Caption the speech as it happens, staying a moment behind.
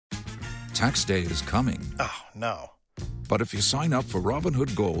Tax day is coming. Oh, no. But if you sign up for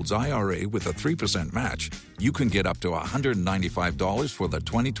Robinhood Gold's IRA with a 3% match, you can get up to $195 for the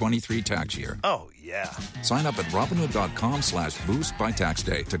 2023 tax year. Oh, yeah. Sign up at Robinhood.com/boost by tax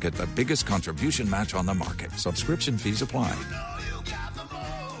day to get the biggest contribution match on the market. Subscription fees apply.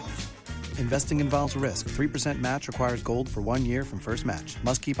 Investing involves risk. 3% match requires gold for 1 year from first match.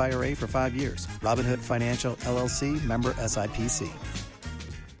 Must keep IRA for 5 years. Robinhood Financial, LLC, member SIPC.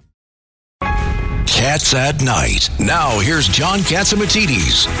 Cats at Night. Now, here's John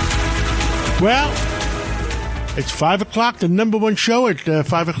Catsimatidis. Well, it's 5 o'clock, the number one show at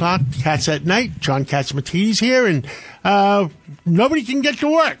 5 o'clock, Cats at Night. John Catsimatidis here, and nobody can get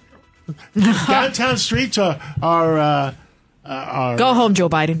to work. Downtown streets are go home, Joe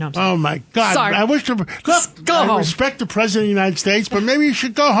Biden. No, oh, my God. Sorry. I wish to look. Go I home. respect the President of the United States, but maybe you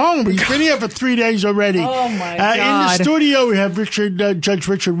should go home. He's been here for 3 days already. Oh, my God. In the studio, we have Judge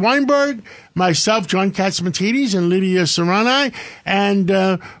Richard Weinberg, myself, John Catsimatidis, and Lydia Serrani.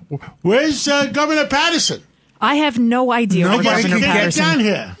 And where's Governor Patterson? I have no idea where Nobody Governor can Patterson. get down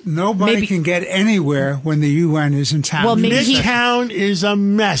here. Nobody can get anywhere when the UN is in town. Well, maybe Midtown is a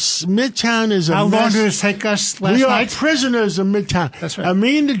mess. Midtown is a How mess. long did it take us last We are night? prisoners of Midtown. That's right.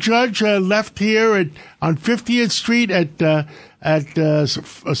 Me and the judge left here on 50th Street at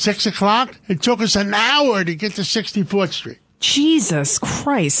 6 o'clock. It took us an hour to get to 64th Street. Jesus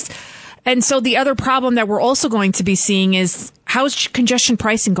Christ. And so the other problem that we're also going to be seeing is how is congestion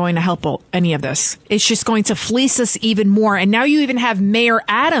pricing going to help any of this? It's just going to fleece us even more. And now you even have Mayor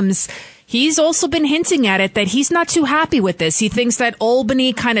Adams. He's also been hinting at it that he's not too happy with this. He thinks that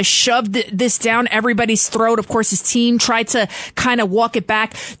Albany kind of shoved this down everybody's throat. Of course, his team tried to kind of walk it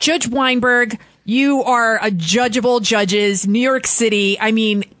back. Judge Weinberg, you are a judge of all judges, New York City. I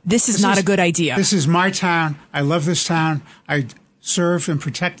mean, this is not a good idea. This is my town. I love this town. I serve and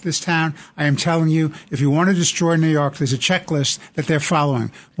protect this town. I am telling you, if you want to destroy New York, there's a checklist that they're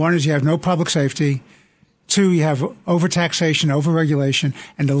following. One is you have no public safety. 2, you have overtaxation, overregulation.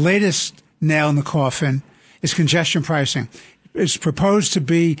 And the latest nail in the coffin is congestion pricing. It's proposed to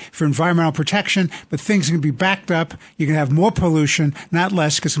be for environmental protection, but things can be backed up. You can have more pollution, not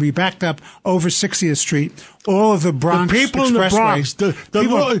less, because it can be backed up over 60th Street. All of the Bronx the people in the Bronx, the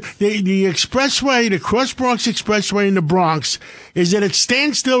expressway, the Cross Bronx Expressway in the Bronx, is at a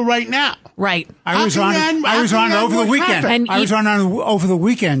standstill right now. Right. I was on over the weekend. I was on over the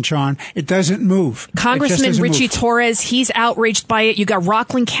weekend, John. It doesn't move. Congressman Richie Torres, he's outraged by it. You got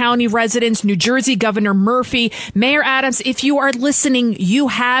Rockland County residents, New Jersey Governor Murphy, Mayor Adams. If you are listening, you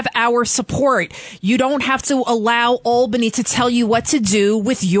have our support. You don't have to allow Albany to tell you what to do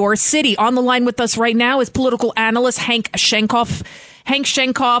with your city. On the line with us right now is political analyst Hank Shenkoff. Hank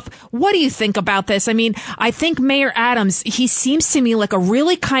Shenkoff, what do you think about this? I mean, I think Mayor Adams, he seems to me like a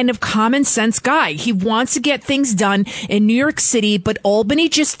really kind of common sense guy. He wants to get things done in New York City, but Albany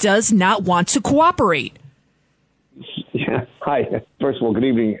just does not want to cooperate. Yeah. Hi. First of all, good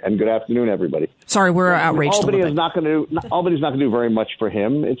evening and good afternoon, everybody. Sorry, we're outraged. Albany's not going to do very much for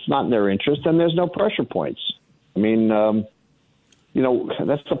him. It's not in their interest, and there's no pressure points. I mean,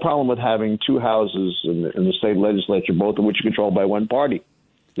 that's the problem with having two houses in the state legislature, both of which are controlled by one party.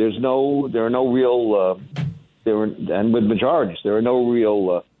 There are no real, and with majorities, there are no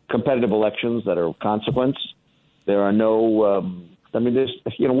real competitive elections that are of consequence. There are no.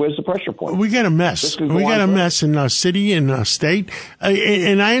 Where's the pressure point? We got a mess. We got a mess in our city and our state.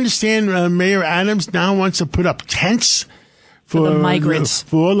 And I understand Mayor Adams now wants to put up tents for the migrants.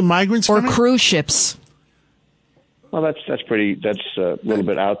 For all the migrants. Or cruise ships. Well, that's a little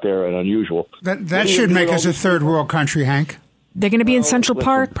bit out there and unusual. That should make us a third world country, Hank. They're going to be in Central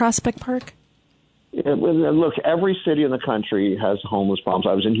Park, Prospect Park. Yeah, look, every city in the country has homeless problems.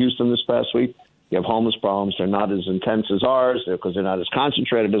 I was in Houston this past week. You have homeless problems. They're not as intense as ours because they're not as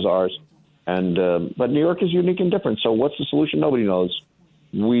concentrated as ours. But New York is unique and different. So what's the solution? Nobody knows.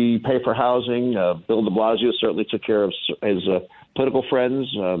 We pay for housing. Bill de Blasio certainly took care of his political friends.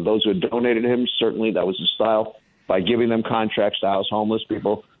 Those who had donated to him, certainly that was his style, by giving them contracts to house homeless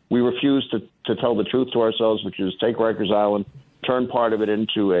people. We refuse to tell the truth to ourselves, which is take Rikers Island, turn part of it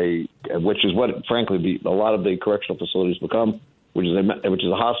into which is what, frankly, a lot of the correctional facilities become, which is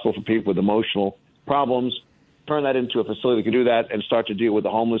a hospital for people with emotional problems. Turn that into a facility that can do that and start to deal with the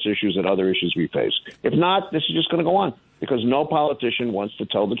homeless issues and other issues we face. If not, this is just going to go on because no politician wants to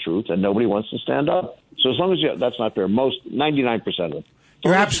tell the truth and nobody wants to stand up. So as long as that's not fair, 99% of them.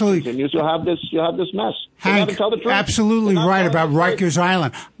 You're absolutely. You'll have this mess. Hank, absolutely right about Rikers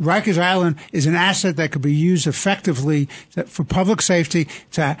Island. Rikers Island is an asset that could be used effectively for public safety,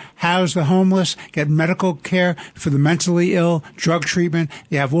 to house the homeless, get medical care for the mentally ill, drug treatment.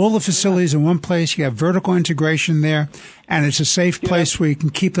 You have all the facilities in one place. You have vertical integration there, and it's a safe place where you can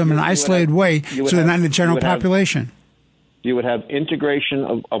keep them in an isolated way so they're not in the general population. You would have integration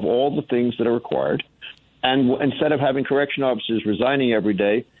of all the things that are required. And instead of having correction officers resigning every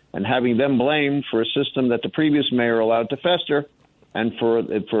day and having them blamed for a system that the previous mayor allowed to fester, and for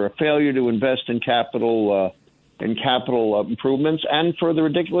a failure to invest in capital improvements, and for the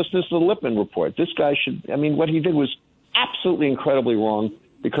ridiculousness of the Lippman report, this guy should. I mean, what he did was absolutely incredibly wrong,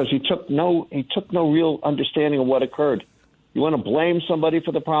 because he took no real understanding of what occurred. You want to blame somebody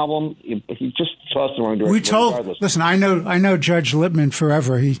for the problem? He just tossed the wrong direction. Listen, I know Judge Lippman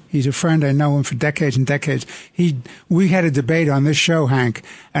forever. He's a friend. I know him for decades and decades. We had a debate on this show, Hank,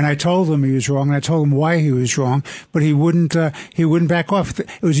 and I told him he was wrong, and I told him why he was wrong, but he wouldn't back off. It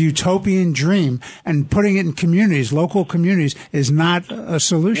was a utopian dream, and putting it in communities, local communities, is not a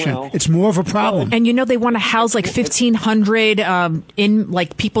solution. Well, it's more of a problem. And they want to house like 1,500 in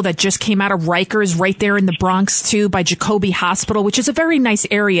like people that just came out of Rikers right there in the Bronx too, by Jacoby Hospital, which is a very nice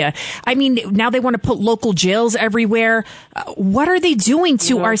area. I mean, now they want to put local jails everywhere. What are they doing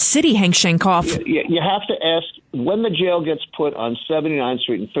to our city, Hank Shenkoff? You have to ask, when the jail gets put on 79th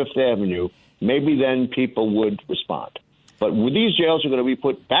Street and 5th Avenue, maybe then people would respond. But these jails are going to be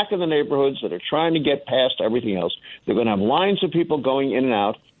put back in the neighborhoods that are trying to get past everything else. They're going to have lines of people going in and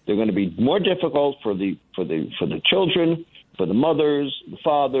out. They're going to be more difficult for the children, for the mothers, the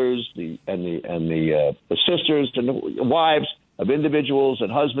fathers, the sisters, and the wives of individuals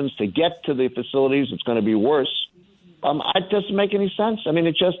and husbands to get to the facilities. It's going to be worse. It doesn't make any sense. I mean,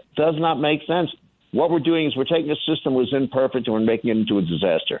 it just does not make sense. What we're doing is we're taking a system that was imperfect and we're making it into a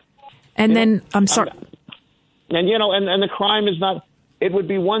disaster. And then, I'm sorry. And the crime is not. It would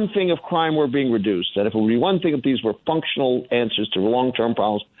be one thing if crime were being reduced, and if it would be one thing if these were functional answers to long-term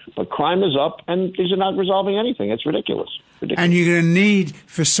problems. But crime is up, and these are not resolving anything. It's ridiculous. And you're going to need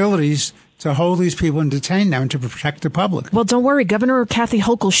facilities to hold these people and detain them to protect the public. Well, don't worry. Governor Kathy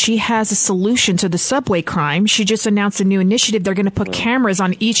Hochul, she has a solution to the subway crime. She just announced a new initiative. They're going to put cameras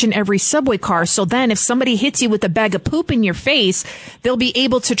on each and every subway car. So then if somebody hits you with a bag of poop in your face, they'll be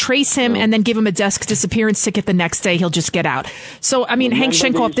able to trace him and then give him a desk disappearance ticket the next day. He'll just get out. So, I mean, Hank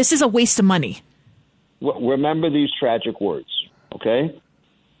Shenkoff, this is a waste of money. Remember these tragic words, okay?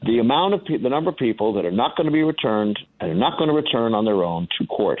 The number of people that are not going to be returned and are not going to return on their own to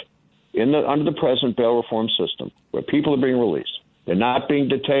court under the present bail reform system, where people are being released. They're not being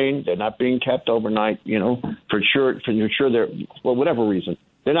detained. They're not being kept overnight, for sure they're, for whatever reason.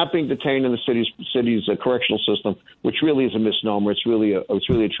 They're not being detained in the city's correctional system, which really is a misnomer. It's really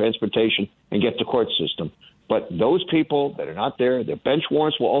a transportation and get to court system. But those people that are not there, their bench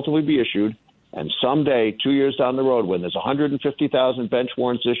warrants will ultimately be issued. And someday, 2 years down the road, when there's 150,000 bench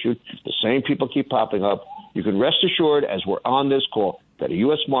warrants issued, the same people keep popping up. You can rest assured, as we're on this call, that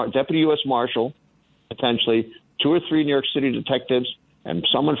a deputy U.S. Marshal, potentially 2 or 3 New York City detectives, and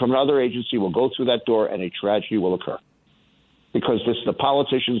someone from another agency will go through that door, and a tragedy will occur. Because the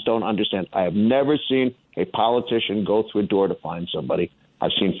politicians don't understand. I have never seen a politician go through a door to find somebody.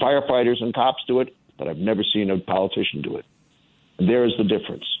 I've seen firefighters and cops do it, but I've never seen a politician do it. And there is the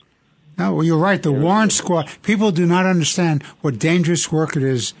difference. No, well, you're right. The warrant squad, people do not understand what dangerous work it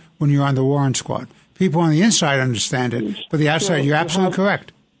is when you're on the warrant squad. People on the inside understand it, but the outside, you're absolutely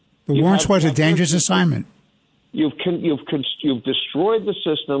correct. The warrant squad is a dangerous assignment. You've destroyed the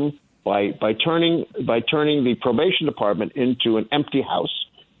system by turning the probation department into an empty house.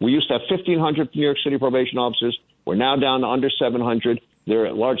 We used to have 1,500 New York City probation officers. We're now down to under 700.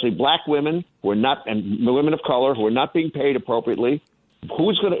 They're largely black women and women of color who are not being paid appropriately.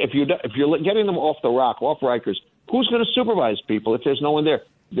 Who's going to, if you're getting them off the rock, off Rikers, who's going to supervise people if there's no one there?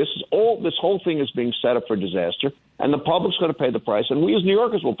 This whole thing is being set up for disaster, and the public's going to pay the price, and we as New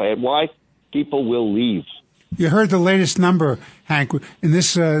Yorkers will pay it. Why? People will leave. You heard the latest number, Hank. In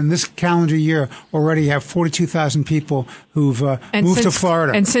this calendar year, already have 42,000 people who've moved to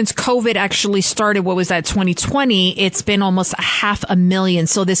Florida. And since COVID actually started, what was that, 2020, it's been almost 500,000.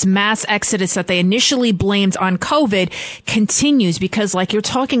 So this mass exodus that they initially blamed on COVID continues because, like you're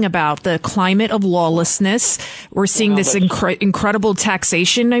talking about, the climate of lawlessness, we're seeing this incredible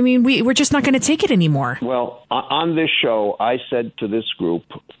taxation. I mean, we're just not going to take it anymore. Well, on this show, I said to this group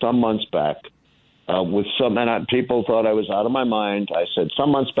some months back, people thought I was out of my mind. I said some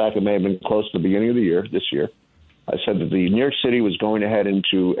months back, it may have been close to the beginning of the year, this year, I said that the New York City was going to head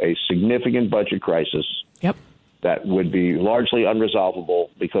into a significant budget crisis. Yep. that would be largely unresolvable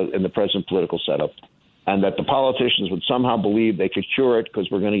because in the present political setup, and that the politicians would somehow believe they could cure it because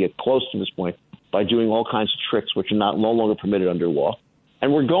we're going to get close to this point by doing all kinds of tricks which are no longer permitted under law.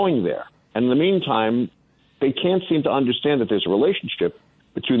 And we're going there. And in the meantime, they can't seem to understand that there's a relationship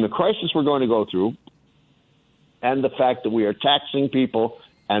between the crisis we're going to go through and the fact that we are taxing people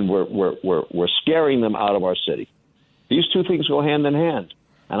and we're scaring them out of our city. These two things go hand in hand.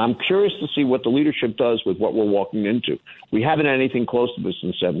 And I'm curious to see what the leadership does with what we're walking into. We haven't had anything close to this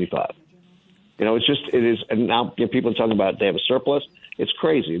since 75. You know, and now people are talking about they have a surplus. It's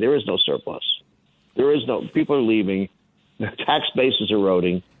crazy. There is no surplus. People are leaving. The tax base is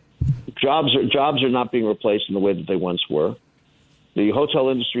eroding. Jobs are not being replaced in the way that they once were. The hotel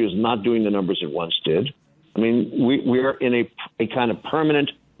industry is not doing the numbers it once did. I mean, we're in a kind of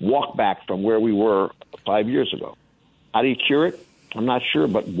permanent walk back from where we were 5 years ago. How do you cure it? I'm not sure,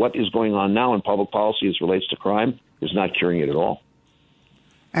 but what is going on now in public policy as relates to crime is not curing it at all.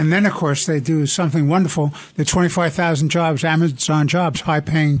 And then, of course, they do something wonderful. The 25,000 jobs, Amazon jobs,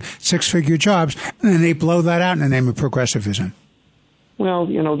 high-paying, six-figure jobs, and then they blow that out in the name of progressivism. Well,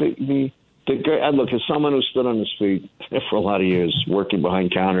 you know, look, as someone who stood on his feet for a lot of years, working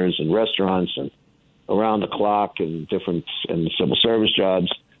behind counters in restaurants and around the clock and civil service jobs,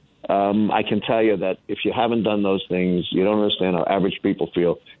 I can tell you that if you haven't done those things, you don't understand how average people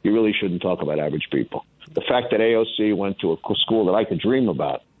feel. You really shouldn't talk about average people. The fact that AOC went to a school that I could dream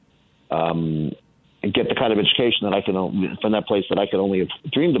about and get the kind of education that I can from that place that I could only have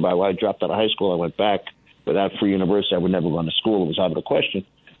dreamed about. When I dropped out of high school, I went back. Without free university, I would never gone to school. It was out of the question.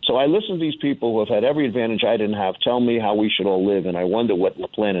 So I listen to these people who have had every advantage I didn't have tell me how we should all live, and I wonder what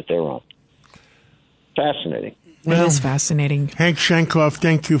planet they're on. Fascinating. Well, it is fascinating. Hank Shankoff,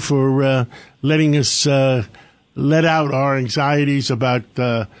 thank you for letting us let out our anxieties about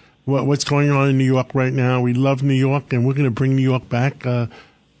what's going on in New York right now. We love New York, and we're going to bring New York back.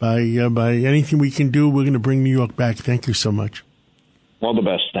 By anything we can do, we're going to bring New York back. Thank you so much. All the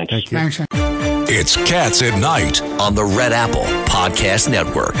best. Thanks. Thank you. Thanks. It's Cats at Night on the Red Apple Podcast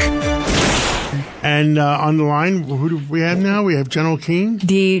Network. And on the line, who do we have now? We have General Keane.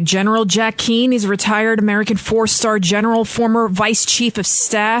 The General Jack Keane is a retired American four-star general, former vice chief of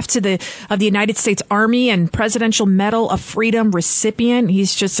staff of the United States Army, and Presidential Medal of Freedom recipient.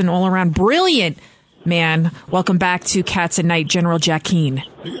 He's just an all-around brilliant man. Welcome back to Cats at Night, General Jack Keane.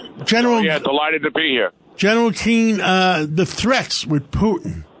 General, yeah, delighted to be here. General Keane, the threats with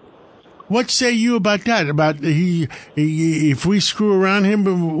Putin. What say you about that? About if we screw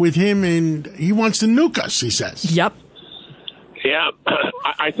around with him, and he wants to nuke us, he says. Yep. Yeah,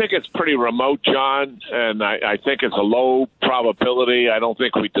 I think it's pretty remote, John, and I think it's a low probability. I don't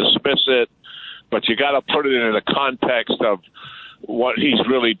think we dismiss it, but you got to put it in the context of what he's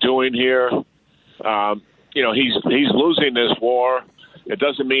really doing here. He's losing this war. It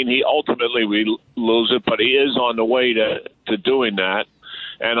doesn't mean he ultimately will lose it, but he is on the way to doing that.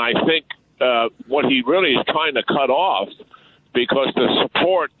 And I think what he really is trying to cut off, because the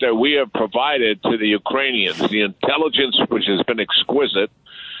support that we have provided to the Ukrainians, the intelligence, which has been exquisite,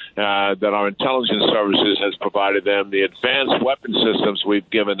 that our intelligence services has provided them, the advanced weapon systems we've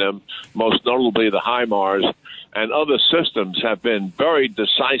given them, most notably the HIMARS, and other systems have been very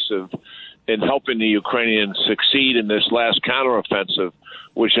decisive in helping the Ukrainians succeed in this last counteroffensive,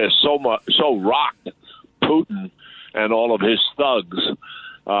 which has so rocked Putin and all of his thugs.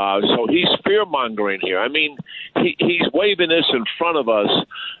 So he's fear-mongering here. I mean, he's waving this in front of us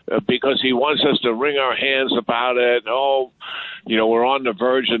because he wants us to wring our hands about it. Oh, we're on the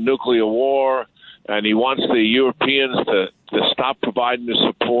verge of nuclear war, and he wants the Europeans to stop providing the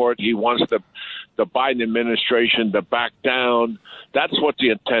support. He wants the Biden administration to back down. That's what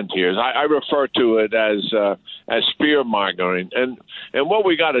the intent here is. I refer to it as fear-mongering. And what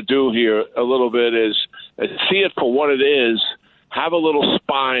we got to do here a little bit is see it for what it is, have a little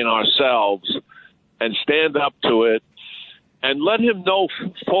spine ourselves, and stand up to it, and let him know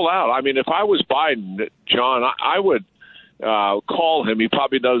full out. I mean, if I was Biden, John, I would call him. He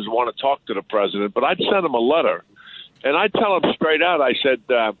probably doesn't want to talk to the president, but I'd send him a letter, and I'd tell him straight out, I said,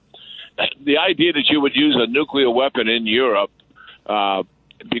 the idea that you would use a nuclear weapon in Europe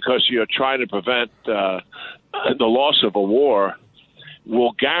because you're trying to prevent the loss of a war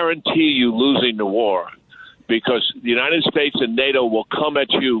will guarantee you losing the war, because the United States and NATO will come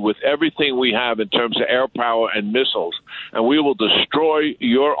at you with everything we have in terms of air power and missiles, and we will destroy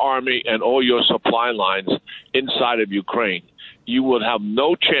your army and all your supply lines inside of Ukraine. You will have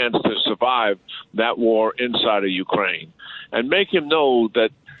no chance to survive that war inside of Ukraine. And make him know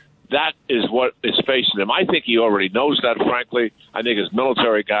that is what is facing him. I think he already knows that, frankly. I think his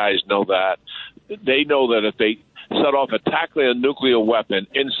military guys know that. They know that if they set off a tactical nuclear weapon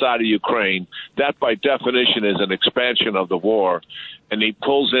inside of Ukraine, that by definition is an expansion of the war. And he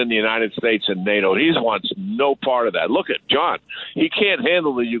pulls in the United States and NATO. He wants no part of that. Look at John. He can't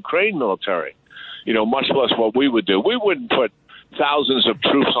handle the Ukraine military, much less what we would do. We wouldn't put thousands of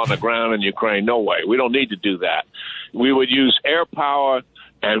troops on the ground in Ukraine. No way. We don't need to do that. We would use air power,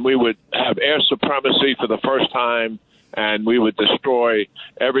 and we would have air supremacy for the first time, and we would destroy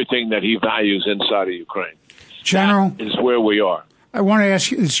everything that he values inside of Ukraine. General, that is where we are. I want to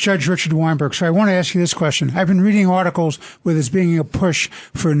ask you, it's Judge Richard Weinberg, so I want to ask you this question. I've been reading articles where there's being a push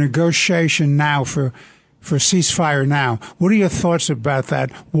for negotiation now, for ceasefire now. What are your thoughts about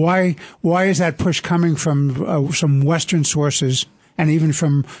that? Why is that push coming from some Western sources and even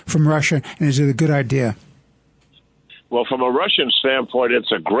from Russia, and is it a good idea? Well, from a Russian standpoint,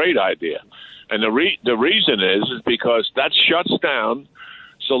 it's a great idea. And the reason is because that shuts down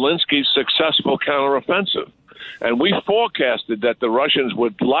Zelensky's successful counteroffensive. And we forecasted that the Russians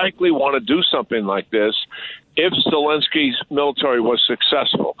would likely want to do something like this if Zelensky's military was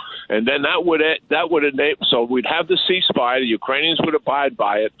successful. And then that would enable, so we'd have the ceasefire, the Ukrainians would abide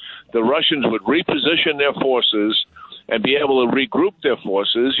by it, the Russians would reposition their forces and be able to regroup their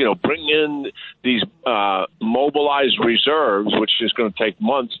forces, bring in these mobilized reserves, which is going to take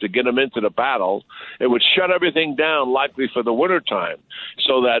months to get them into the battle. It would shut everything down likely for the wintertime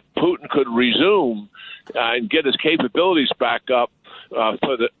so that Putin could resume and get his capabilities back up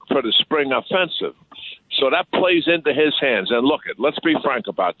for the spring offensive. So that plays into his hands. And look, let's be frank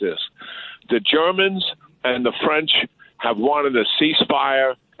about this. The Germans and the French have wanted a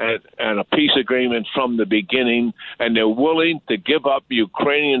ceasefire and a peace agreement from the beginning, and they're willing to give up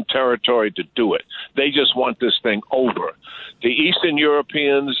Ukrainian territory to do it. They just want this thing over. The Eastern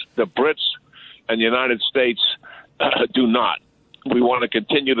Europeans, the Brits, and the United States do not. We want to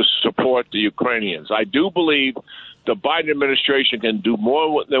continue to support the Ukrainians. I do believe the Biden administration can do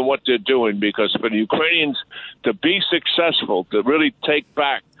more than what they're doing, because for the Ukrainians to be successful, to really take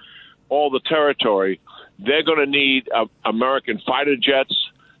back all the territory, they're going to need American fighter jets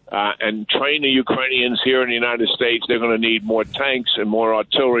and train the Ukrainians here in the United States. They're going to need more tanks and more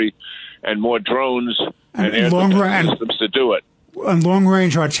artillery and more drones and air defense systems to do it. And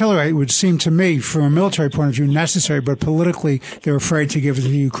long-range artillery, it would seem to me, from a military point of view, necessary, but politically they're afraid to give it to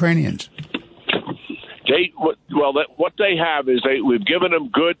the Ukrainians. What they have is we've given them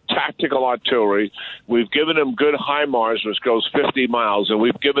good tactical artillery. We've given them good HIMARS, which goes 50 miles, and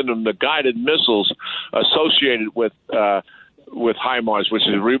we've given them the guided missiles associated with HIMARS, which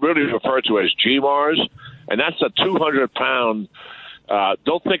is really referred to as GMARS, and that's a 200-pound.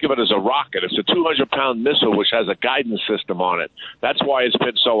 Don't think of it as a rocket. It's a 200-pound missile which has a guidance system on it. That's why it's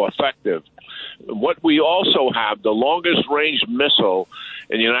been so effective. What we also have, the longest range missile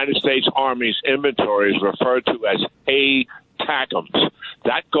in the United States Army's inventory is referred to as ATACMS.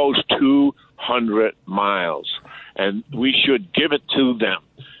 That goes 200 miles, and we should give it to them.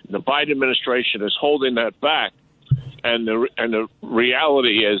 The Biden administration is holding that back, and the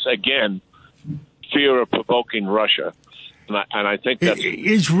reality is, again, fear of provoking Russia. And I think that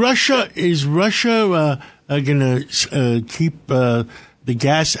is Russia going to keep the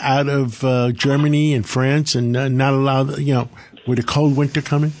gas out of Germany and France and not allow with a cold winter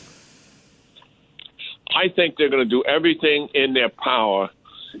coming? I think they're going to do everything in their power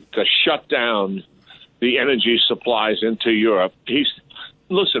to shut down the energy supplies into Europe.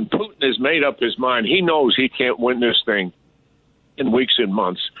 Listen, Putin has made up his mind. He knows he can't win this thing in weeks and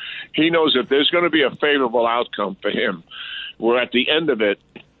months. He knows if there's going to be a favorable outcome for him, where at the end of it,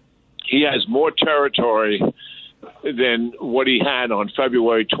 he has more territory than what he had on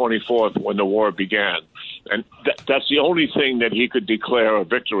February 24th when the war began. And that's the only thing that he could declare a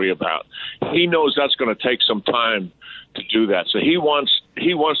victory about. He knows that's going to take some time to do that. So he wants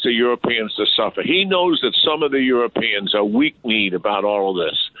the Europeans to suffer. He knows that some of the Europeans are weak-kneed about all of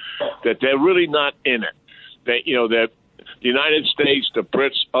this, that they're really not in it. That the United States, the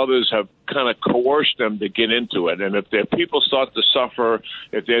Brits, others have kind of coerced them to get into it. And if their people start to suffer,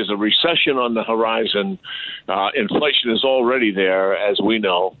 if there's a recession on the horizon, inflation is already there, as we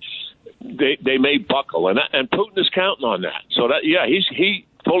know, they may buckle. And Putin is counting on that. So he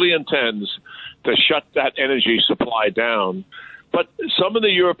fully intends to shut that energy supply down. But some of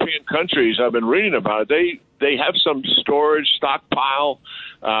the European countries I've been reading about, they have some storage stockpile,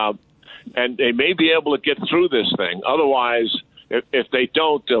 and they may be able to get through this thing. Otherwise, if they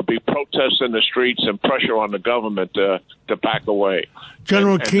don't, there'll be protests in the streets and pressure on the government to back away.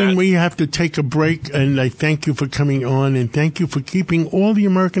 General Keane, we have to take a break, and I thank you for coming on, and thank you for keeping all the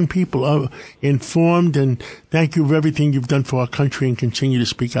American people informed, and thank you for everything you've done for our country and continue to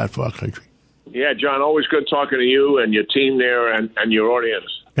speak out for our country. Yeah, John, always good talking to you and your team there and your audience.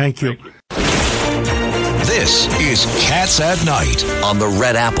 Thank you. This is Cats at Night on the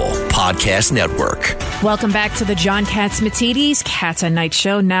Red Apple Podcast Network. Welcome back to the John Catsimatidis Cats at Night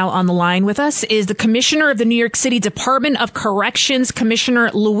show. Now on the line with us is the Commissioner of the New York City Department of Corrections, Commissioner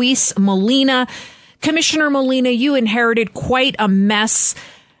Luis Molina. Commissioner Molina, you inherited quite a mess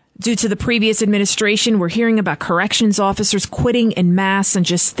due to the previous administration. We're hearing about corrections officers quitting en masse, and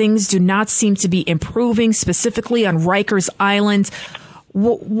just things do not seem to be improving, specifically on Rikers Island.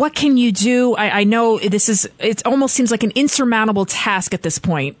 What can you do? I know it almost seems like an insurmountable task at this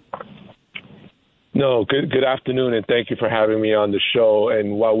point. No, good afternoon, and thank you for having me on the show.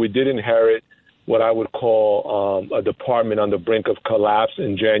 And while we did inherit what I would call a department on the brink of collapse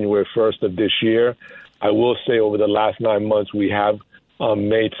in January 1st of this year, I will say over the last 9 months we have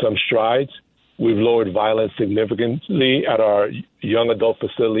made some strides. We've lowered violence significantly at our young adult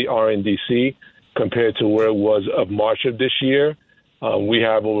facility, RNDC, compared to where it was of March of this year. We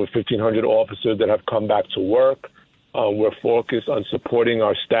have over 1,500 officers that have come back to work. We're focused on supporting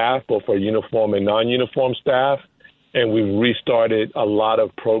our staff, both our uniform and non-uniform staff. And we've restarted a lot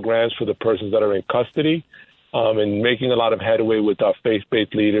of programs for the persons that are in custody, and making a lot of headway with our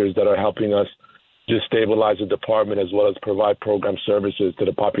faith-based leaders that are helping us just stabilize the department as well as provide program services to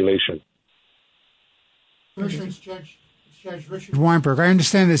the population. Judge Richard Weinberg, I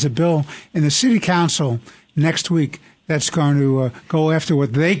understand there's a bill in the City Council next week that's going to go after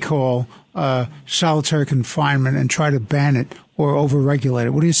what they call solitary confinement and try to ban it or overregulate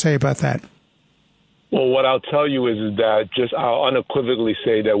it. What do you say about that? Well, what I'll tell you is that I'll unequivocally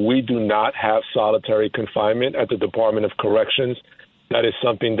say that we do not have solitary confinement at the Department of Corrections. That is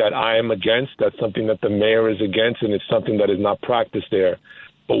something that I am against. That's something that the mayor is against, and it's something that is not practiced there.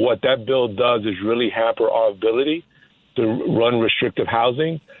 But what that bill does is really hamper our ability to run restrictive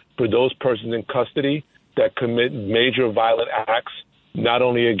housing for those persons in custody that commit major violent acts, not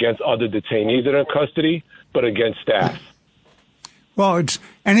only against other detainees that are in custody, but against staff. Well,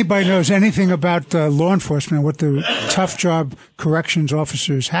 anybody knows anything about law enforcement, what the tough job corrections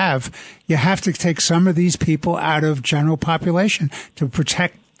officers have, you have to take some of these people out of general population to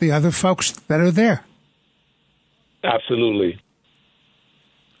protect the other folks that are there. Absolutely.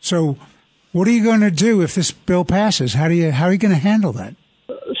 So what are you going to do if this bill passes? How are you going to handle that?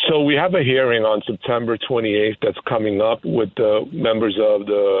 So we have a hearing on September 28th that's coming up with the members of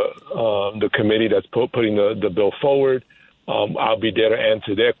the committee that's putting the bill forward. I'll be there to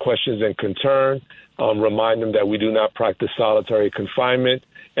answer their questions and concern, remind them that we do not practice solitary confinement,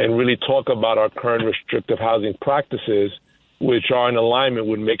 and really talk about our current restrictive housing practices, which are in alignment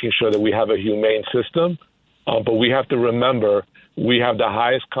with making sure that we have a humane system. But we have to remember we have the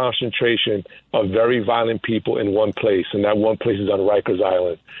highest concentration of very violent people in one place, and that one place is on Rikers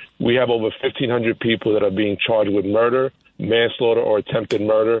Island. We have over 1,500 people that are being charged with murder, manslaughter, or attempted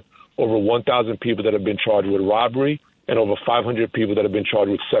murder, over 1,000 people that have been charged with robbery, and over 500 people that have been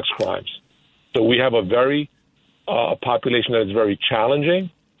charged with sex crimes. So we have a population that is very challenging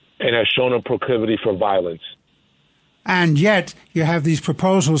and has shown a proclivity for violence. And yet you have these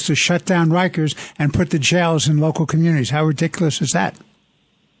proposals to shut down Rikers and put the jails in local communities. How ridiculous is that?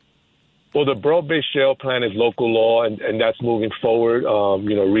 Well, the borough-based jail plan is local law, and that's moving forward,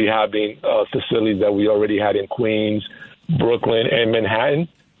 rehabbing facilities that we already had in Queens, Brooklyn, and Manhattan,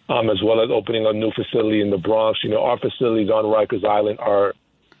 as well as opening a new facility in the Bronx. Our facilities on Rikers Island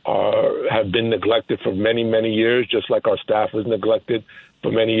have been neglected for many, many years, just like our staff was neglected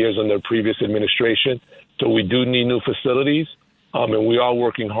for many years under the previous administration. So we do need new facilities, and we are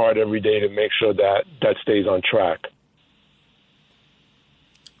working hard every day to make sure that stays on track.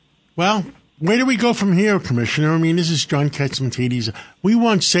 Well, where do we go from here, Commissioner? I mean, this is John Catsimatidis. We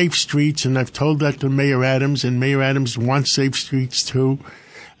want safe streets, and I've told that to Mayor Adams, and Mayor Adams wants safe streets too.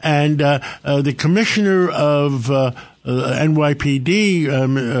 And the commissioner of NYPD,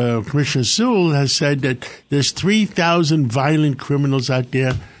 Commissioner Sewell, has said that there's 3,000 violent criminals out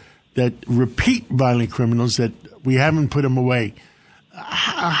there, that repeat violent criminals, that we haven't put them away.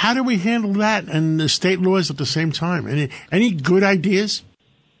 How do we handle that and the state laws at the same time? Any good ideas?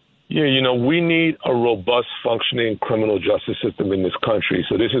 Yeah, we need a robust, functioning criminal justice system in this country.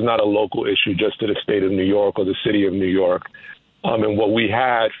 So this is not a local issue just to the state of New York or the city of New York. And what we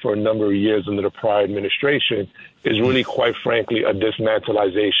had for a number of years under the prior administration is really, quite frankly, a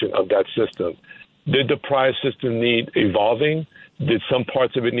dismantleization of that system. Did the prior system need evolving? Did some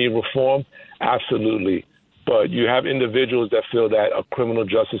parts of it need reform? Absolutely. But you have individuals that feel that a criminal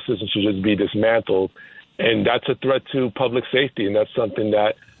justice system should just be dismantled, and that's a threat to public safety, and that's something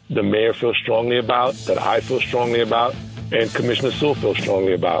that the mayor feels strongly about, that I feel strongly about, and Commissioner Sewell feels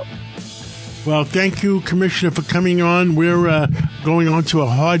strongly about. Well, thank you, Commissioner, for coming on. We're going on to a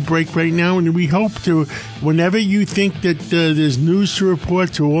hard break right now, and we hope to, whenever you think that there's news to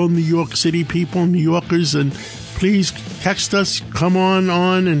report to all New York City people, New Yorkers, and please text us, come on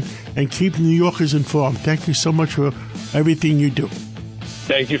and keep New Yorkers informed. Thank you so much for everything you do.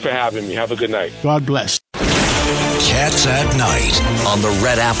 Thank you for having me. Have a good night. God bless. Cats at Night on the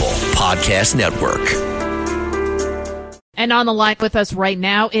Red Apple Podcast Network. And on the line with us right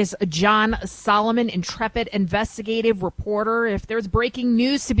now is John Solomon, intrepid investigative reporter. If there's breaking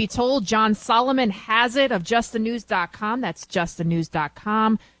news to be told, John Solomon has it of justthenews.com. That's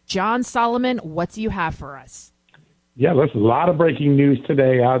justthenews.com. John Solomon, what do you have for us? Yeah, there's a lot of breaking news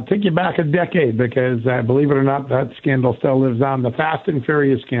today. I'll take you back a decade because, believe it or not, that scandal still lives on. The Fast and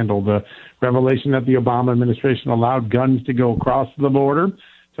Furious scandal, the revelation that the Obama administration allowed guns to go across the border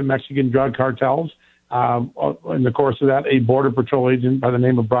to Mexican drug cartels. In the course of that, a Border Patrol agent by the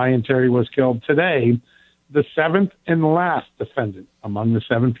name of Brian Terry was killed today. The seventh and last defendant among the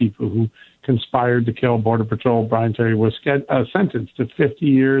 7 people who conspired to kill Border Patrol Brian Terry was sentenced to 50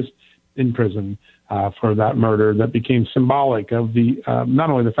 years in prison for that murder that became symbolic of the not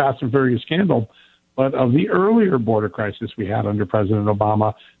only the Fast and Furious scandal, but of the earlier border crisis we had under President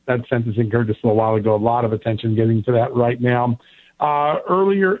Obama. That sentencing occurred just a little while ago. A lot of attention getting to that right now.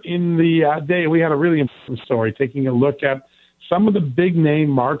 Earlier in the day, we had a really important story taking a look at some of the big-name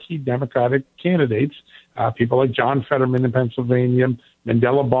marquee Democratic candidates, people like John Fetterman in Pennsylvania,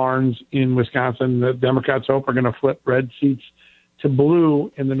 Mandela Barnes in Wisconsin. The Democrats hope are going to flip red seats to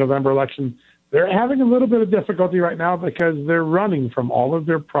blue in the November election. They're having a little bit of difficulty right now because they're running from all of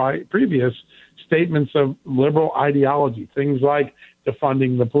their previous statements of liberal ideology, things like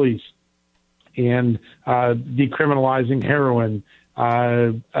defunding the police and decriminalizing heroin,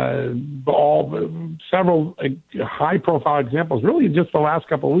 several high-profile examples, really in just the last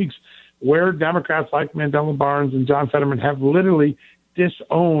couple of weeks, where Democrats like Mandela Barnes and John Fetterman have literally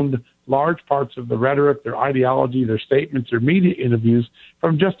disowned large parts of the rhetoric, their ideology, their statements, their media interviews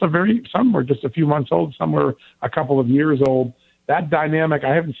from some were just a few months old, some were a couple of years old. That dynamic,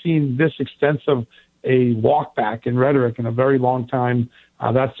 I haven't seen this extensive a walk back in rhetoric in a very long time.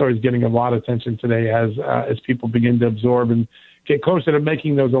 That story is getting a lot of attention today as people begin to absorb and get closer to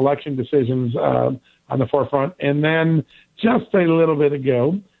making those election decisions on the forefront. And then just a little bit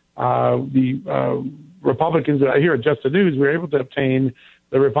ago, the Republicans here at Just the News were able to obtain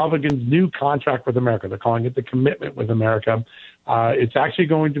the Republicans' new contract with America. They're calling it the Commitment with America. It's actually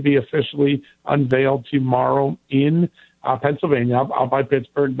going to be officially unveiled tomorrow in Pennsylvania, out by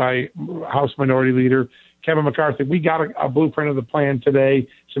Pittsburgh, by House Minority Leader Kevin McCarthy. We got a blueprint of the plan today.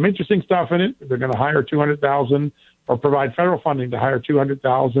 Some interesting stuff in it. They're going to hire 200,000 or provide federal funding to hire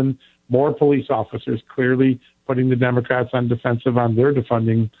 200,000 more police officers, clearly putting the Democrats on defensive on their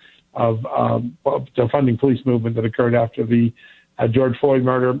defunding of defunding police movement that occurred after the George Floyd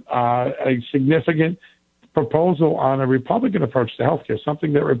murder. A significant proposal on a Republican approach to healthcare,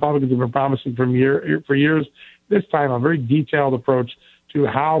 something that Republicans have been promising for years. This time, a very detailed approach to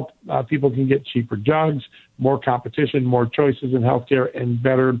how people can get cheaper drugs, more competition, more choices in healthcare, and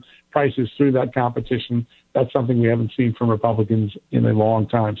better prices through that competition. That's something we haven't seen from Republicans in a long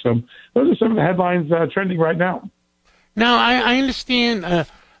time. So those are some of the headlines trending right now. Now, I understand.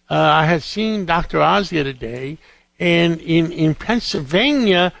 I had seen Dr. Oz the other day, and in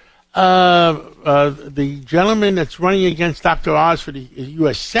Pennsylvania, the gentleman that's running against Dr. Oz for the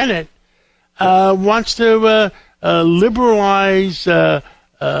U.S. Senate wants to liberalize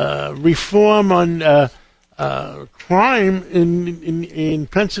reform on crime in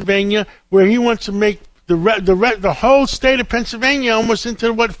Pennsylvania, where he wants to make the whole state of Pennsylvania almost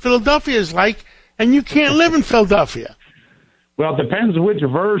into what Philadelphia is like, and you can't live in Philadelphia. Well, it depends which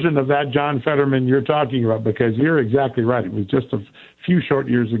version of that John Fetterman you're talking about, because you're exactly right. It was just a few short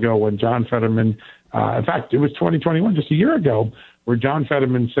years ago when John Fetterman, in fact, it was 2021, just a year ago, where John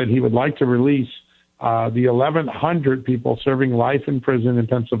Fetterman said he would like to release the 1,100 people serving life in prison in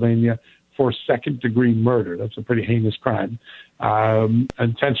Pennsylvania for second-degree murder. That's a pretty heinous crime.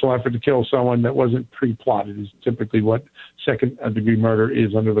 Intentional effort to kill someone that wasn't pre-plotted is typically what second-degree murder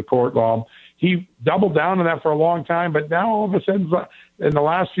is under the court law. He doubled down on that for a long time, but now all of a sudden, in the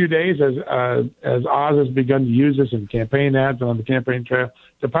last few days, as Oz has begun to use this in campaign ads and on the campaign trail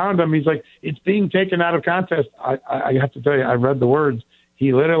to pound him, he's like, it's being taken out of context. I have to tell you, I read the words.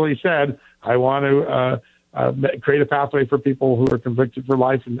 He literally said, I want to create a pathway for people who are convicted for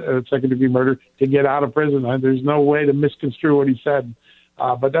life and second-degree murder to get out of prison. There's no way to misconstrue what he said.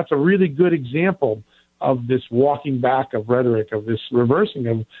 But that's a really good example of this walking back of rhetoric, of this reversing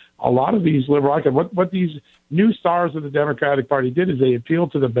of a lot of these liberal icons. What these new stars of the Democratic Party did is they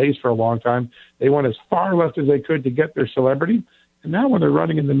appealed to the base for a long time. They went as far left as they could to get their celebrity. And now when they're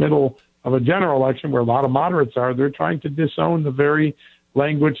running in the middle of a general election where a lot of moderates are, they're trying to disown the very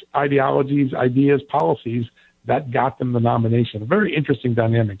language, ideologies, ideas, policies that got them the nomination. A very interesting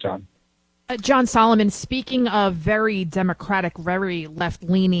dynamic, John. John Solomon, speaking of very Democratic, very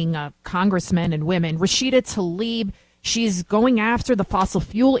left-leaning congressmen and women, Rashida Tlaib, she's going after the fossil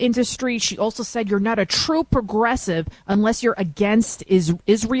fuel industry. She also said you're not a true progressive unless you're against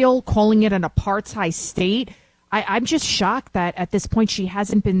Israel, calling it an apartheid state. I'm just shocked that at this point she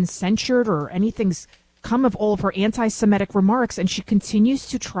hasn't been censured or anything's come of all of her anti-Semitic remarks, and she continues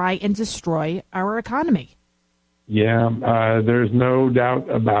to try and destroy our economy. Yeah, there's no doubt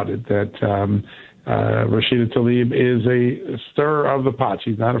about it that Rashida Tlaib is a stirrer of the pot.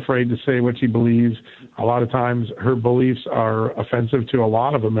 She's not afraid to say what she believes. A lot of times her beliefs are offensive to a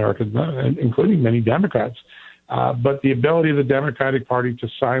lot of Americans, including many Democrats. But the ability of the Democratic Party to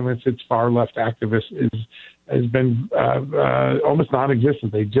silence its far-left activists has been almost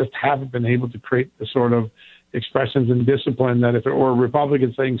non-existent. They just haven't been able to create the sort of expressions and discipline that if it were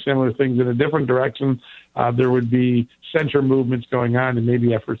Republicans saying similar things in a different direction, there would be censure movements going on and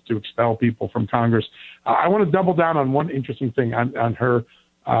maybe efforts to expel people from Congress. I want to double down on one interesting thing on her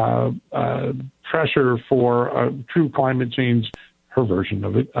pressure for true climate change, her version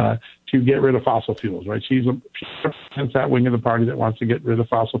of it, to get rid of fossil fuels, right? She represents that wing of the party that wants to get rid of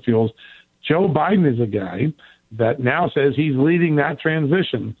fossil fuels. Joe Biden is a guy that now says he's leading that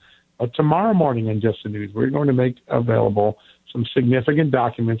transition. Tomorrow morning in Just the News, we're going to make available some significant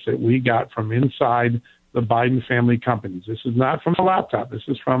documents that we got from inside the Biden family companies. This is not from a laptop. This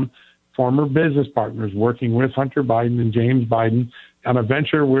is from former business partners working with Hunter Biden and James Biden on a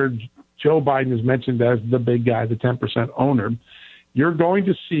venture where Joe Biden is mentioned as the big guy, the 10% owner. You're going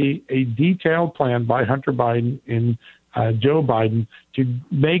to see a detailed plan by Hunter Biden and Joe Biden to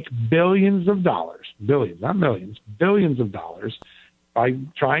make billions of dollars, billions, not millions, billions of dollars by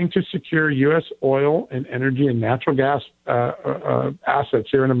trying to secure U.S. oil and energy and natural gas assets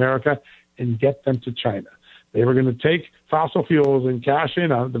here in America and get them to China. They were going to take fossil fuels and cash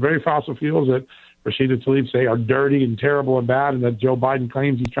in on the very fossil fuels that Rashida Tlaib say are dirty and terrible and bad, and that Joe Biden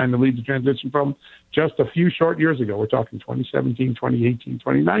claims he's trying to lead the transition from just a few short years ago. We're talking 2017, 2018,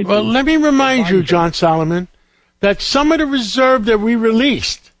 2019. Well, let me remind you, John Solomon, that some of the reserve that we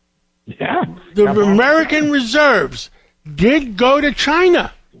released, the American reserves, did go to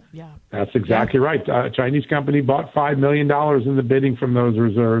China. Yeah, that's exactly right. A Chinese company bought $5 million in the bidding from those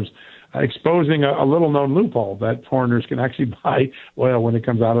reserves, exposing a little-known loophole that foreigners can actually buy oil when it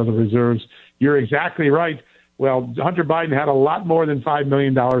comes out of the reserves. You're exactly right. Well, Hunter Biden had a lot more than $5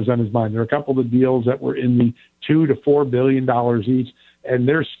 million on his mind. There are a couple of deals that were in the $2 to $4 billion each, and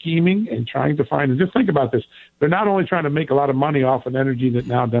they're scheming and trying to find, and just think about this, they're not only trying to make a lot of money off an energy that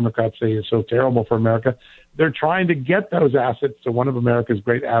now Democrats say is so terrible for America, they're trying to get those assets to one of America's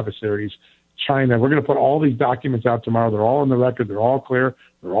great adversaries, China. We're going to put all these documents out tomorrow. They're all on the record. They're all clear.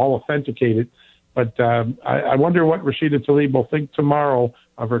 They're all authenticated. But I wonder what Rashida Tlaib will think tomorrow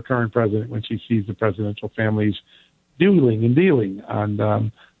of her current president when she sees the presidential families dueling and dealing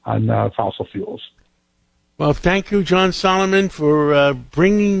on fossil fuels. Well, thank you, John Solomon, for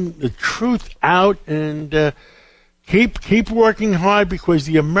bringing the truth out, and keep working hard, because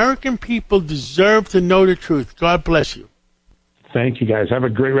the American people deserve to know the truth. God bless you. Thank you, guys. Have a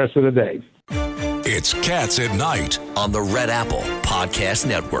great rest of the day. It's Cats at Night on the Red Apple Podcast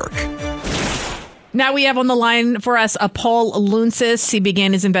Network. Now we have on the line for us Paul Lountzis. He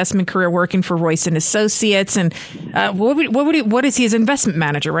began his investment career working for Royce & Associates. And what is he? His investment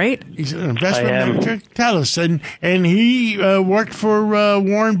manager, right? He's an investment manager. Tell us. And he worked for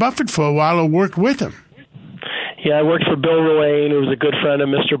Warren Buffett for a while, or worked with him. Yeah, I worked for Bill Ruane, who was a good friend of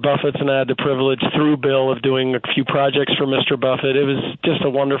Mr. Buffett's, and I had the privilege through Bill of doing a few projects for Mr. Buffett. It was just a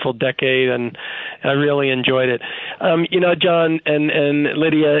wonderful decade, and I really enjoyed it. John and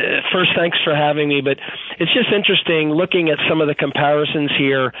Lydia, first, thanks for having me, but it's just interesting looking at some of the comparisons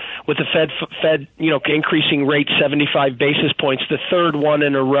here with the Fed, increasing rates 75 basis points, the third one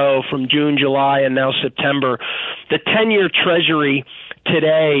in a row from June, July, and now September. The 10-year Treasury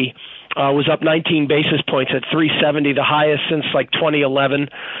today was up 19 basis points at 370, the highest since 2011.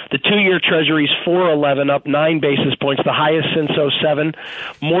 The 2-year Treasury's 411, up 9 basis points, the highest since 2007.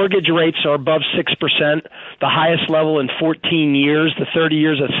 Mortgage rates are above 6%, the highest level in 14 years. The 30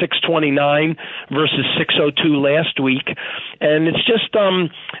 years at 629 versus 602 last week. And it's just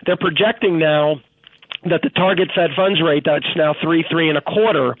they're projecting now that the target Fed funds rate, that's now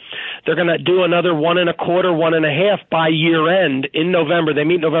 3.25%, They're going to do another 1.25%, 1.5% by year end in November. They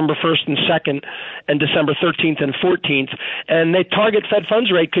meet November 1st and 2nd and December 13th and 14th. And they target Fed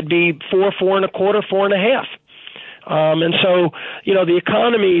funds rate could be 4, 4.25%, 4.5%. And so, the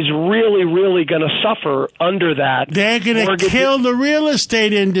economy is really, really going to suffer under that. They're going to kill the real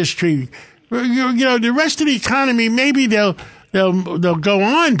estate industry. The rest of the economy, maybe they'll go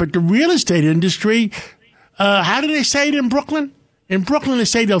on, but the real estate industry, how do they say it in Brooklyn? In Brooklyn, they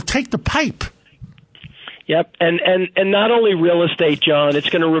say they'll take the pipe. Yep, and not only real estate, John, it's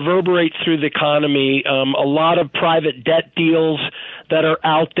going to reverberate through the economy. A lot of private debt deals that are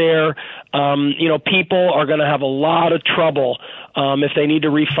out there. People are going to have a lot of trouble if they need to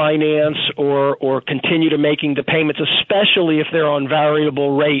refinance or continue to making the payments, especially if they're on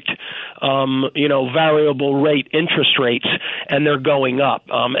variable rate interest rates, and they're going up,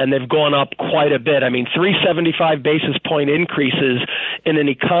 and they've gone up quite a bit. I mean, 375 basis point increases in an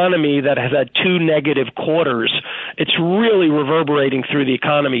economy that has had 2 negative quarters. It's really reverberating through the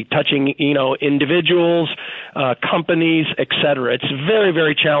economy, touching, individuals, companies, et cetera. It's a very,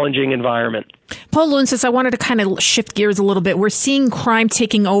 very challenging environment. Paul Lountzis, I wanted to kind of shift gears a little bit. We're seeing crime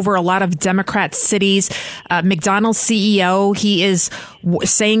taking over a lot of Democrat cities. McDonald's CEO, he is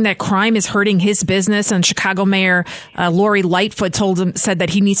saying that crime is hurting his business, and Chicago Mayor Lori Lightfoot said that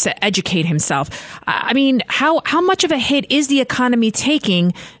he needs to educate himself. I mean, how much of a hit is the economy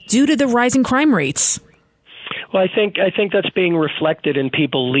taking due to the rising crime rates? Well, I think that's being reflected in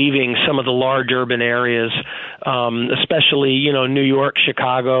people leaving some of the large urban areas, especially, New York,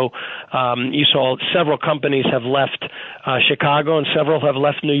 Chicago. You saw several companies have left Chicago, and several have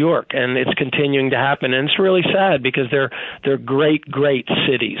left New York, and it's continuing to happen. And it's really sad because they're great, great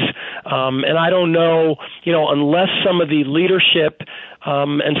cities. And I don't know, unless some of the leadership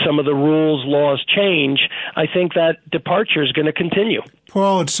and some of the rules, laws change, I think that departure is going to continue.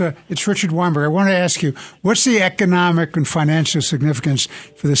 Paul, it's Richard Weinberg. I want to ask you, what's the economic and financial significance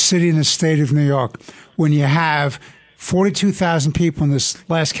for the city and the state of New York when you have 42,000 people in this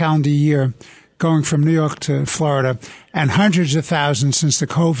last calendar year going from New York to Florida and hundreds of thousands since the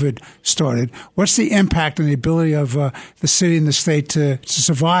COVID started? What's the impact on the ability of the city and the state to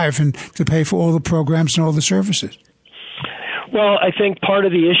survive and to pay for all the programs and all the services? Well, I think part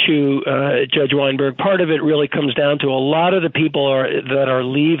of the issue, Judge Weinberg, part of it really comes down to a lot of the people that are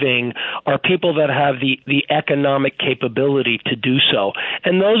leaving are people that have the economic capability to do so.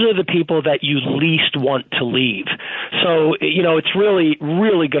 And those are the people that you least want to leave. So, it's really,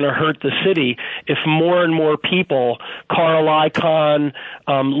 really going to hurt the city if more and more people, Carl Icahn,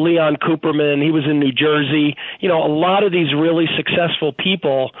 Leon Cooperman, he was in New Jersey, a lot of these really successful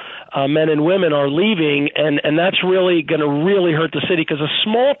people, men and women, are leaving, and that's really going to really hurt the city because a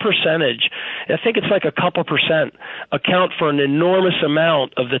small percentage, I think it's like a couple percent, account for an enormous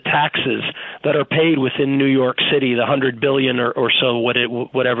amount of the taxes that are paid within New York City, the $100 billion or so,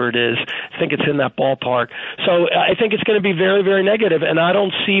 whatever it is. I think it's in that ballpark. So I think it's going to be very, very negative, and I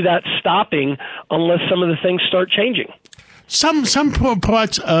don't see that stopping unless some of the things start changing. Some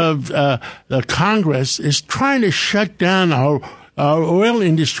parts of the Congress is trying to shut down our oil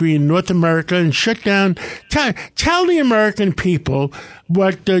industry in North America and shut down. Tell the American people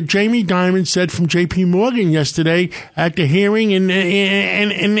what Jamie Dimon said from J.P. Morgan yesterday at the hearing, and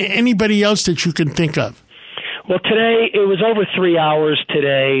anybody else that you can think of. Well, today, it was over 3 hours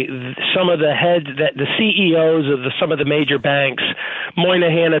today. Some of the the CEOs of some of the major banks,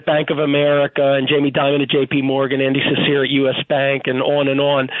 Moynihan at Bank of America and Jamie Dimon at J.P. Morgan, Andy Cecere at U.S. Bank, and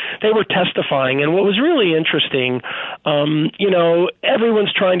on, they were testifying. And what was really interesting,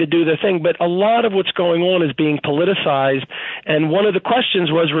 everyone's trying to do their thing, but a lot of what's going on is being politicized. And one of the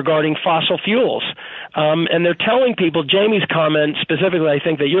questions was regarding fossil fuels. And they're telling people, Jamie's comment specifically, I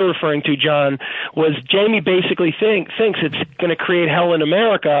think that you're referring to, John, was Jamie basically thinks it's going to create hell in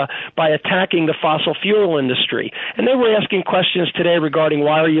America by attacking the fossil fuel industry. And they were asking questions today regarding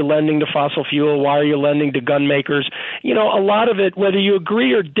why are you lending to fossil fuel? Why are you lending to gun makers? A lot of it, whether you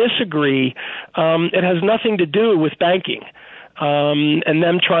agree or disagree, it has nothing to do with banking. And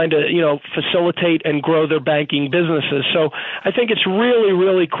them trying to, facilitate and grow their banking businesses. So I think it's really,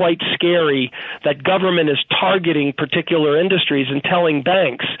 really quite scary that government is targeting particular industries and telling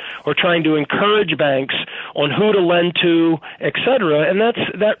banks or trying to encourage banks on who to lend to, et cetera. And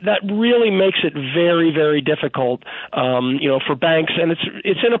that really makes it very, very difficult, for banks. And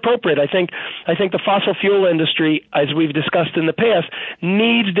it's inappropriate. I think the fossil fuel industry, as we've discussed in the past,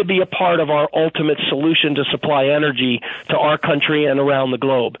 needs to be a part of our ultimate solution to supply energy to our country and around the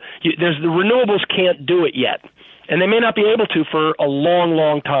globe. The renewables can't do it yet. And they may not be able to for a long,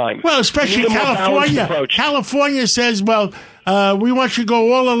 long time. Well, especially California. California says, well, We want you to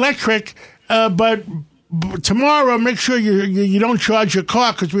go all electric, but tomorrow make sure you don't charge your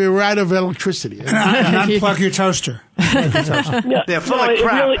car because we were out of electricity. And unplug your toaster. They're full of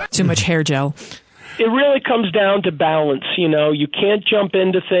crap. Too much hair gel. It really comes down to balance. You can't jump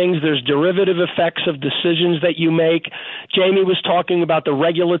into things. There's derivative effects of decisions that you make. Jamie was talking about the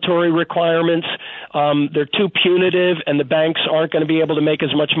regulatory requirements. They're too punitive, and the banks aren't going to be able to make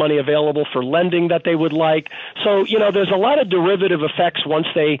as much money available for lending that they would like. So, there's a lot of derivative effects once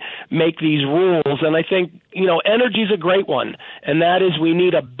they make these rules. And I think, energy is a great one, and that is we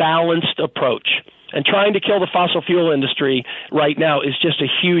need a balanced approach. And trying to kill the fossil fuel industry right now is just a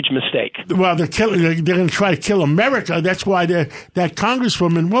huge mistake. Well, they're going to try to kill America. That's why that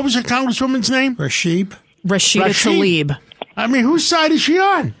congresswoman, what was the congresswoman's name? Rashida Tlaib. I mean, whose side is she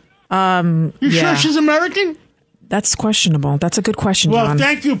on? You sure she's American? That's questionable. That's a good question, John. Well,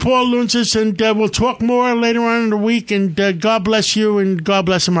 thank you, Paul Lountzis, and we'll talk more later on in the week, and God bless you, and God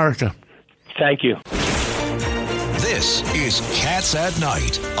bless America. Thank you. This is Cats at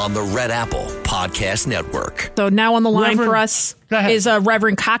Night on the Red Apple Podcast Network. So now on the line for us is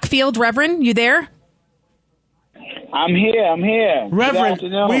Reverend Cockfield. Reverend, you there? I'm here. Reverend,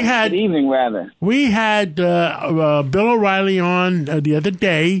 good evening, rather. We had Bill O'Reilly on the other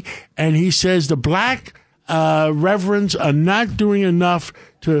day, and he says the black reverends are not doing enough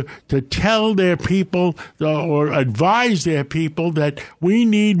to tell their people or advise their people that we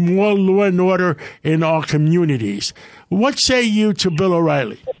need more law and order in our communities. What say you to Bill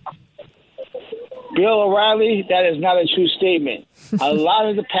O'Reilly? Bill O'Reilly, that is not a true statement. A lot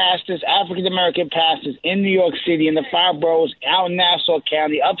of the pastors, African-American pastors in New York City, in the 5 boroughs, out in Nassau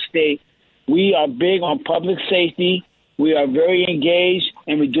County, upstate, we are big on public safety. We are very engaged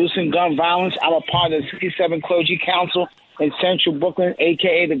in reducing gun violence. I'm a part of the 67 Clergy Council in Central Brooklyn,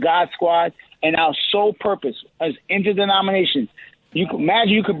 a.k.a. the God Squad, and our sole purpose as interdenomination. You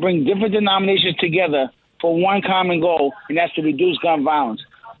could bring different denominations together for one common goal, and that's to reduce gun violence.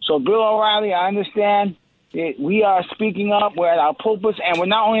 So, Bill O'Reilly, I understand we are speaking up. We're at our pulpits, and we're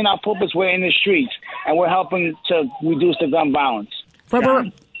not only in our pulpits, we're in the streets, and we're helping to reduce the gun violence.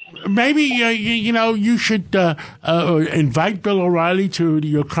 Maybe, you should invite Bill O'Reilly to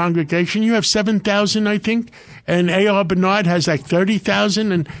your congregation. You have 7,000, I think, and A.R. Bernard has like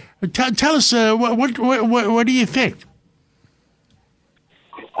 30,000. And tell us, what do you think?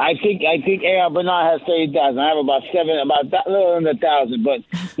 I think A.R. Bernard has 30,000. I have about a little under 1,000. But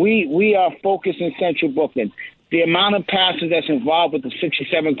we are focused in Central Brooklyn. The amount of pastors that's involved with the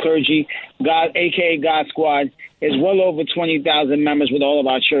 67 Clergy, a.k.a. God Squad, is well over 20,000 members with all of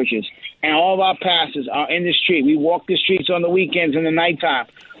our churches. And all of our pastors are in the street. We walk the streets on the weekends and the nighttime.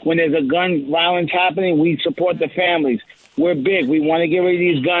 When there's a gun violence happening, we support the families. We're big. We want to get rid of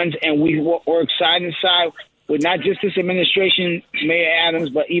these guns, and we're excited inside with not just this administration, Mayor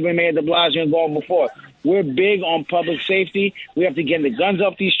Adams, but even Mayor de Blasio and going before. We're big on public safety. We have to get the guns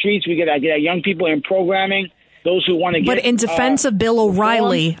off these streets. We got to get our young people in programming. Those who want to get. But in defense of Bill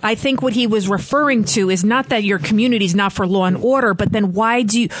O'Reilly, I think what he was referring to is not that your community is not for law and order, but then why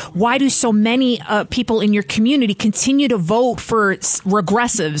do so many people in your community continue to vote for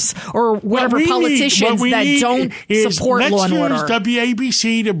regressives or whatever politicians that don't support law and order? Let's use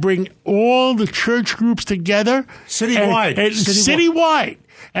WABC to bring all the church groups together citywide. Citywide.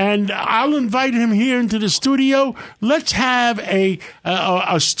 And I'll invite him here into the studio. Let's have a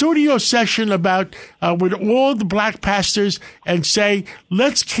studio session about with all the black pastors and say,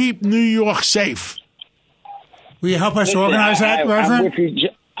 let's keep New York safe. Will you help us organize that, Reverend?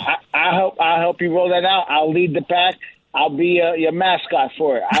 I'll help you roll that out. I'll lead the pack. I'll be your mascot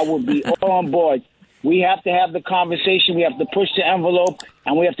for it. I will be all on board. We have to have the conversation. We have to push the envelope,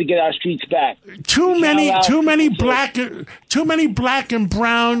 and we have to get our streets back. Too many black and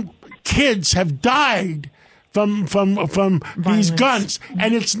brown kids have died from these guns,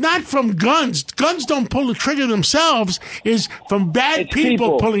 and it's not from guns. Guns don't pull the trigger themselves. It's from bad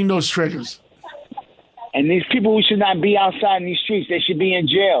people pulling those triggers. And these people who should not be outside in these streets, they should be in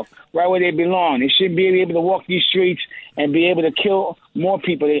jail, right where they belong. They shouldn't be able to walk these streets and be able to kill more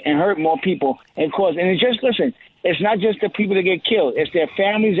people and hurt more people. And of course, and it's just, listen, it's not just the people that get killed. It's their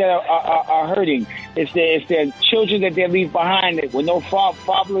families that are hurting. It's their children that they leave behind with no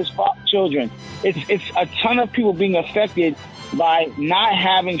fatherless children. It's a ton of people being affected by not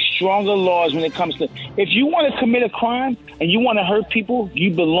having stronger laws when it comes to, if you want to commit a crime and you want to hurt people,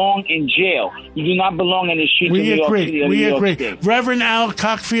 you belong in jail. You do not belong in the streets of New York City. We agree. Reverend Al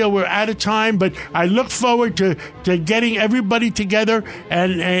Cockfield, we're out of time, but I look forward to getting everybody together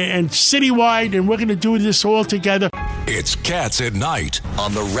and citywide, and we're going to do this all together. It's Cats at Night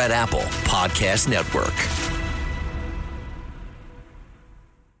on the Red Apple Podcast Network.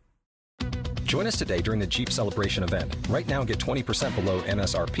 Join us today during the Jeep Celebration event. Right now, get 20% below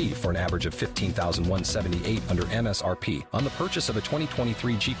MSRP for an average of $15,178 under MSRP on the purchase of a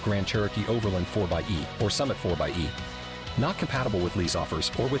 2023 Jeep Grand Cherokee Overland 4xE or Summit 4xE. Not compatible with lease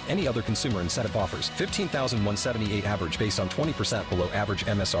offers or with any other consumer incentive offers. $15,178 average based on 20% below average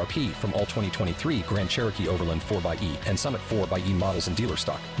MSRP from all 2023 Grand Cherokee Overland 4xE and Summit 4xE models in dealer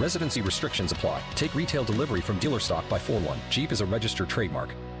stock. Residency restrictions apply. Take retail delivery from dealer stock by 4/1. Jeep is a registered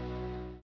trademark.